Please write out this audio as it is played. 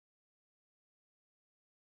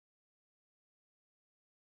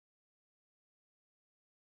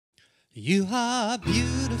You are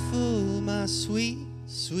beautiful, my sweet,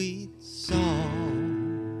 sweet song.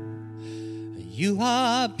 You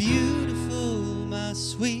are beautiful, my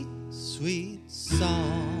sweet, sweet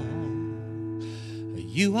song.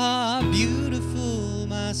 You are beautiful,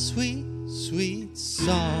 my sweet, sweet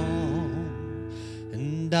song.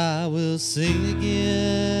 And I will sing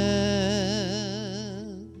again.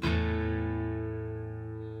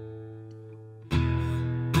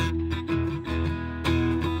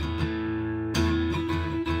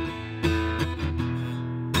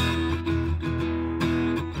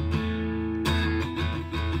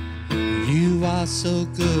 You are so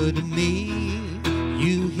good to me.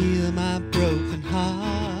 You heal my broken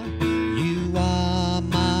heart. You are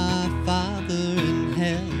my Father in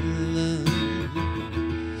heaven.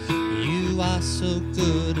 You are so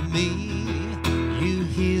good to me. You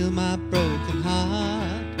heal my broken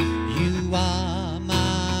heart. You are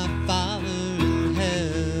my Father in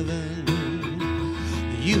heaven.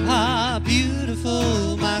 You are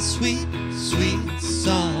beautiful, my sweet, sweet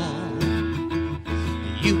song.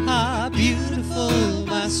 You are beautiful,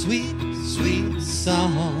 my sweet, sweet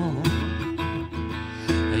song.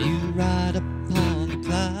 You ride upon the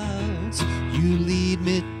clouds. You lead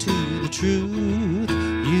me to the truth.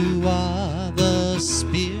 You are the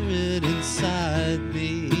Spirit inside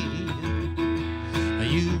me.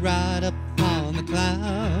 You ride upon the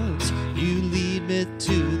clouds. You lead me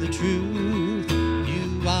to the truth.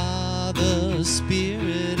 You are the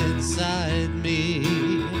Spirit inside me.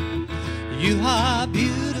 You are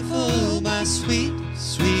beautiful, my sweet,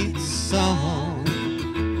 sweet song.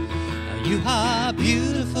 You are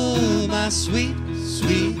beautiful, my sweet,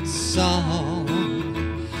 sweet song.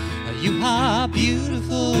 You are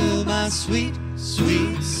beautiful, my sweet,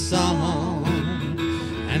 sweet song.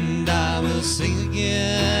 And I will sing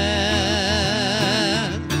again.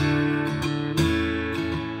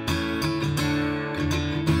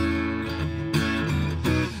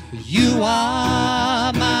 You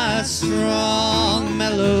are my strong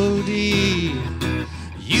melody.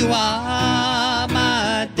 You are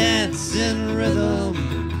my dancing rhythm.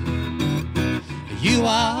 You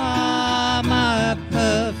are my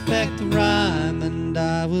perfect rhyme, and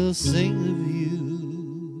I will sing of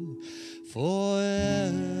you forever.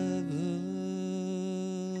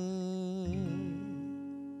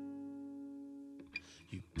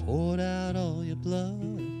 You poured out all your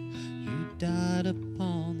blood. You died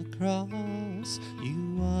upon the cross.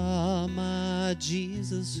 You are my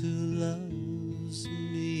Jesus who loves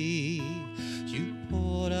me. You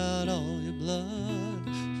poured out all your blood.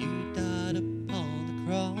 You died upon the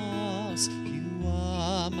cross. You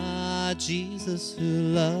are my Jesus who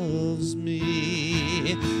loves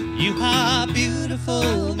me. You are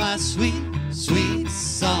beautiful, my sweet, sweet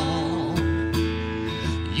song.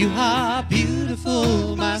 You are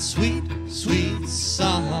beautiful, my sweet, sweet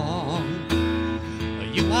song.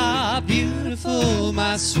 You are beautiful,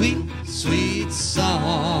 my sweet, sweet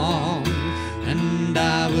song. And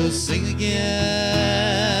I will sing again.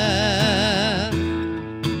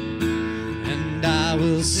 And I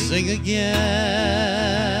will sing again.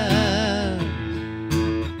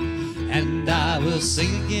 And I will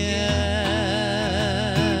sing again.